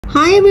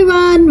Hi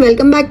everyone,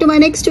 welcome back to my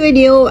next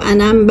video, and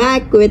I'm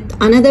back with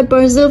another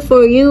puzzle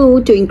for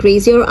you to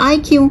increase your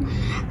IQ.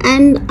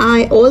 And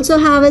I also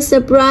have a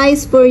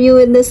surprise for you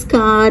in this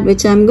card,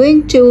 which I'm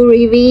going to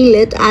reveal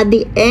it at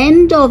the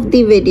end of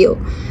the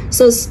video.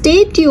 So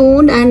stay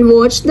tuned and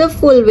watch the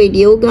full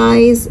video,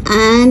 guys,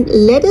 and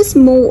let us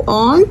move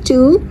on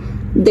to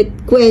the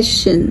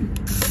question.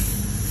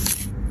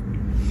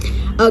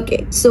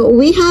 Okay, so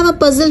we have a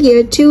puzzle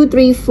here, 2,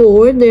 3,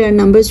 4. There are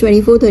numbers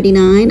 24,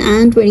 39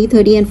 and 20,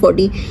 30 and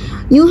 40.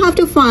 You have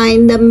to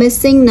find the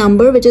missing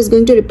number which is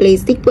going to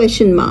replace the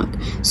question mark.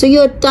 So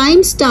your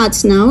time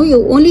starts now.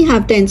 You only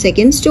have 10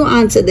 seconds to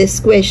answer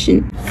this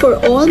question. For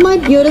all my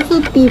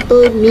beautiful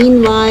people,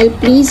 meanwhile,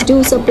 please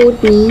do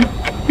support me.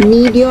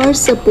 Need your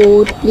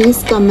support.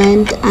 Please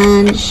comment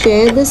and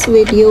share this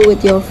video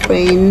with your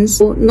friends.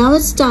 So now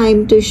it's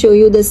time to show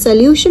you the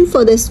solution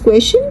for this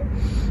question.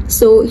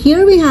 So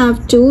here we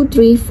have 2,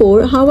 3,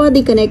 4. How are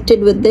they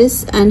connected with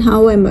this, and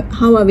how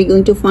are we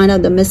going to find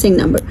out the missing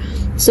number?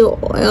 So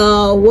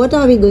what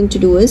are we going to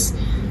do is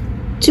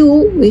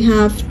 2, we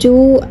have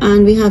 2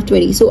 and we have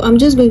 20. So I'm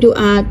just going to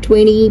add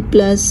 20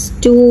 plus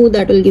 2,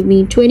 that will give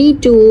me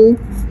 22.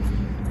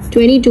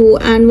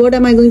 And what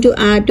am I going to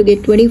add to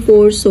get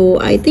 24? So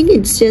I think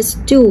it's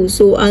just 2,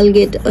 so I'll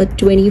get a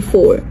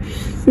 24.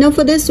 Now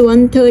for this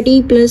one,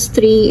 30 plus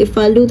 3, if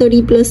I'll do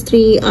 30 plus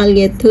 3, I'll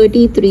get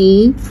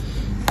 33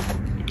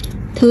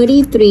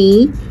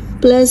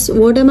 plus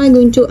what am I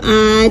going to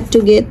add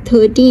to get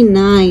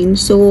 39?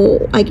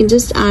 So I can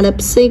just add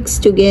up 6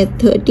 to get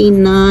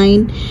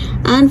 39.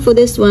 And for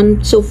this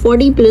one, so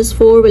 40 plus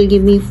 4 will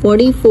give me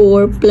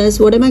 44 plus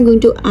what am I going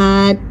to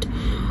add?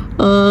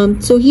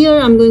 So here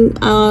I'm going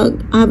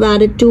I've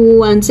added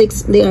 2 and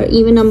 6, they are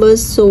even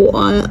numbers, so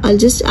I'll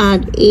just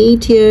add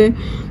 8 here.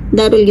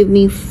 That will give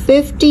me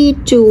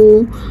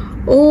 52.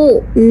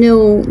 Oh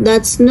no,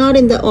 that's not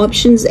in the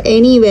options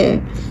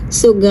anywhere.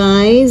 So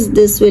guys,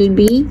 this will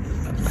be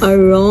a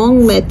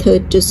wrong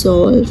method to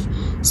solve.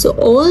 So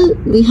all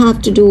we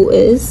have to do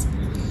is,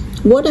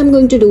 what I'm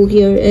going to do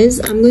here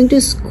is I'm going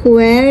to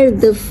square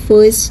the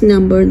first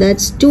number.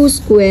 That's 2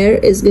 square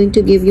is going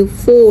to give you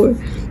 4,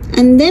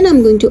 and then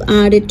I'm going to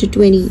add it to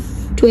 20.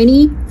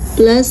 20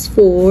 plus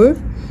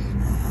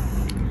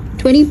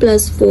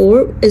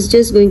 4 is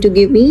just going to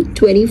give me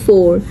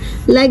 24.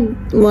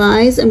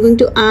 Likewise, I'm going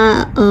to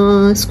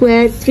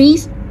square 3.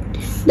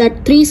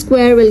 That 3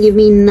 square will give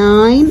me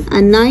 9,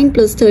 and 9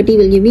 plus 30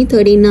 will give me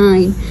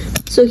 39.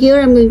 So here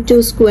I'm going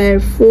to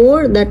square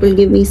 4, that will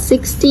give me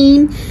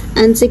 16,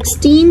 and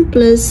 16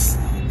 plus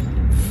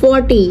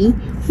 40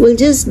 will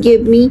just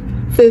give me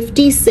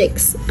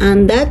 56,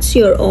 and that's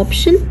your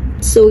option.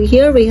 So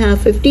here we have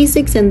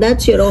 56, and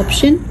that's your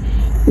option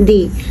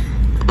D.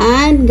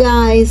 And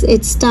guys,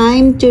 it's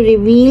time to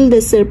reveal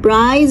the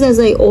surprise. As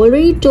I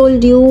already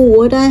told you,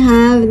 what I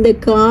have in the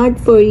card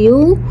for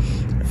you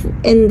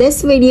in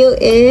this video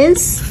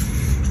is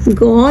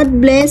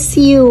God bless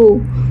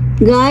you.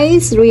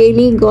 Guys,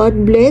 really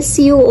God bless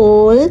you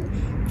all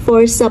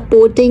for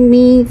supporting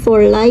me,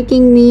 for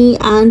liking me,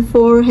 and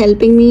for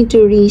helping me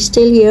to reach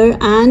till here.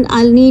 And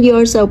I'll need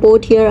your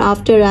support here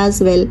after as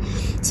well.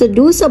 So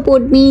do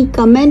support me,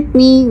 comment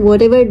me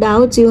whatever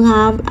doubts you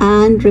have,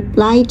 and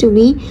reply to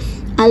me.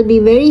 I'll be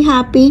very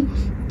happy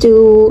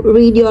to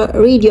read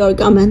your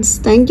comments.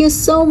 Thank you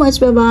so much.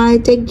 Bye bye.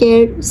 Take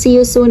care. See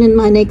you soon in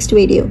my next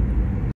video.